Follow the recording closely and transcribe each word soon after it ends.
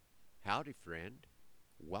Howdy, friend.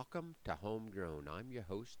 Welcome to Homegrown. I'm your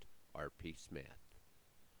host, R.P. Smith.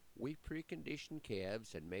 We preconditioned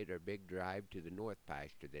calves and made our big drive to the north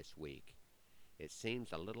pasture this week. It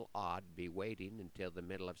seems a little odd to be waiting until the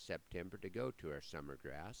middle of September to go to our summer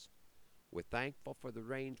grass. We're thankful for the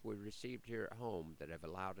rains we received here at home that have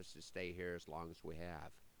allowed us to stay here as long as we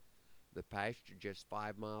have. The pasture just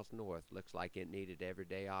 5 miles north looks like it needed every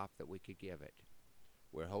day off that we could give it.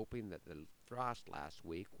 We're hoping that the frost last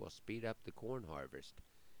week will speed up the corn harvest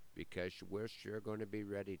because we're sure going to be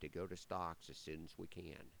ready to go to stalks as soon as we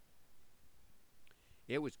can.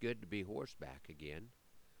 It was good to be horseback again.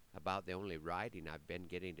 About the only riding I've been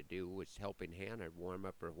getting to do was helping Hannah warm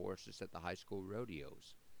up her horses at the high school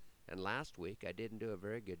rodeos. And last week I didn't do a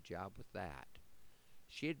very good job with that.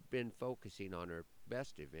 She had been focusing on her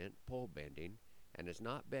best event, pole bending, and has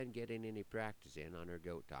not been getting any practice in on her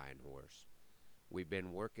goat tying horse. We've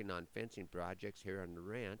been working on fencing projects here on the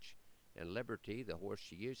ranch, and Liberty, the horse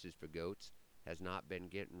she uses for goats, has not been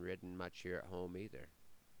getting ridden much here at home either.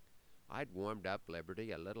 I'd warmed up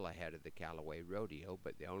Liberty a little ahead of the Callaway Rodeo,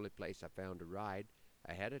 but the only place I found to ride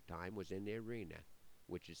ahead of time was in the arena,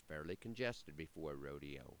 which is fairly congested before a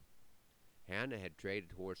rodeo. Hannah had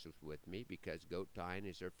traded horses with me because goat tying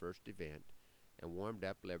is her first event, and warmed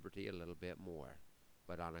up Liberty a little bit more,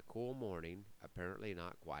 but on a cool morning, apparently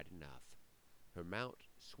not quite enough. Her mount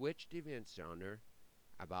switched events on her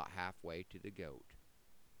about halfway to the goat.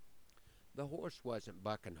 The horse wasn't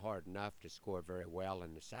bucking hard enough to score very well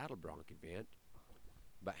in the saddle bronc event,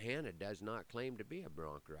 but Hannah does not claim to be a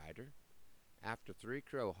bronc rider. After 3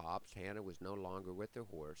 crow hops, Hannah was no longer with her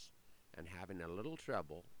horse and having a little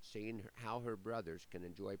trouble seeing how her brothers can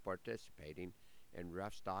enjoy participating in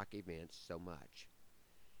rough stock events so much.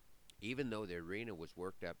 Even though the arena was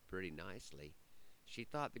worked up pretty nicely, she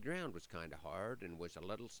thought the ground was kind of hard and was a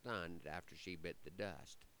little stunned after she bit the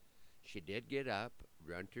dust. She did get up,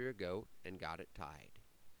 run to her goat, and got it tied.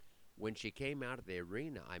 When she came out of the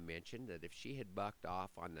arena, I mentioned that if she had bucked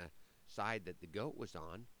off on the side that the goat was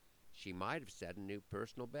on, she might have set a new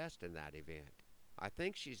personal best in that event. I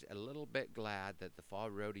think she's a little bit glad that the fall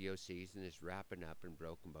rodeo season is wrapping up in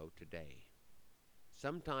Broken Bow today.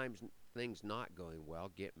 Sometimes things not going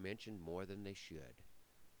well get mentioned more than they should.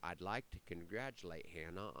 I'd like to congratulate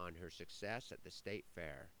Hannah on her success at the state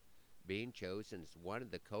fair, being chosen as one of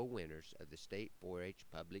the co-winners of the state 4-H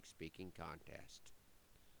public speaking contest.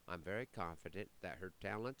 I'm very confident that her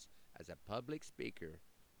talents as a public speaker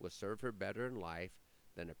will serve her better in life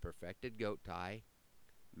than a perfected goat tie,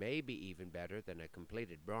 maybe even better than a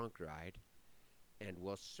completed bronc ride, and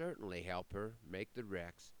will certainly help her make the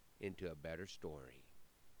Rex into a better story.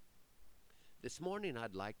 This morning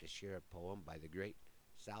I'd like to share a poem by the great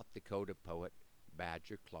South Dakota poet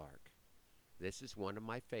Badger Clark. This is one of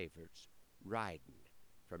my favorites, Ridin',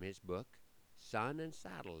 from his book Sun and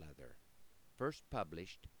Saddle Leather, first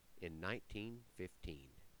published in 1915.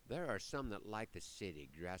 There are some that like the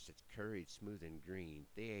city, grass that's curried, smooth and green,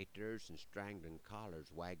 theaters and strangling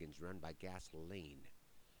collars, wagons run by gasoline.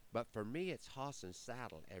 But for me it's hoss and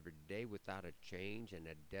saddle every day without a change, and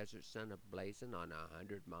a desert sun a-blazing on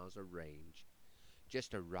 100 miles of range.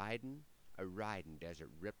 Just a ridin', desert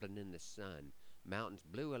rippling in the sun, mountains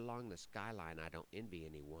blue along the skyline. I don't envy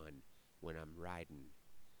anyone when I'm ridin'.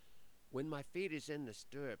 When my feet is in the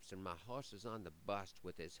stirrups and my horse is on the bust,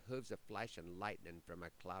 with his hooves a-flashing lightning from a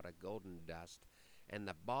cloud of golden dust, and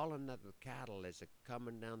the bawlin' of the cattle is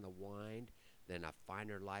a-comin' down the wind, then a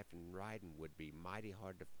finer life in ridin' would be mighty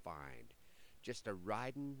hard to find. Just a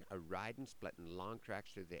ridin', splittin' long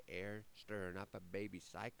tracks through the air, stirrin' up a baby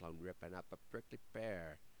cyclone, rippin' up a prickly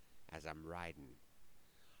pear as I'm ridin'.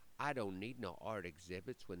 I don't need no art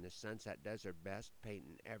exhibits when the sunset does her best,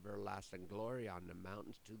 paintin' everlasting glory on the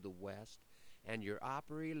mountains to the west, and your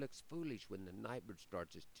opry looks foolish when the nightbird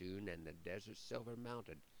starts his tune and the desert's silver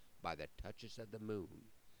mounted by the touches of the moon.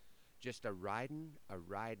 Just a ridin',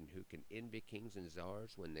 who can envy kings and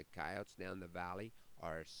czars when the coyotes down the valley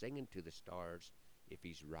are singin' to the stars if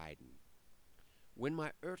he's ridin'. When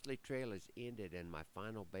my earthly trail is ended and my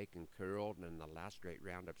final bacon curled and the last great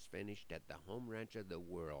roundup's finished at the home ranch of the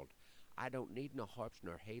world, I don't need no harps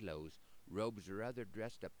nor halos, robes or other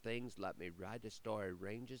dressed up things. Let me ride the starry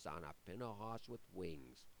ranges on a pinto hoss with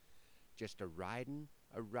wings. Just a ridin',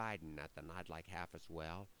 at the night like half as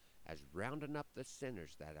well as roundin' up the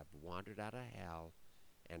sinners that have wandered out of hell,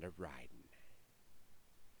 and a ridin'.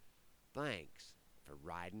 Thanks for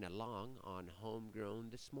riding along on Homegrown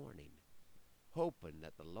this morning. Hoping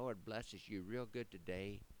that the Lord blesses you real good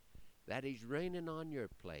today, that He's raining on your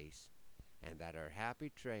place, and that our happy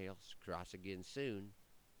trails cross again soon.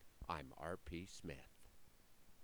 I'm R.P. Smith.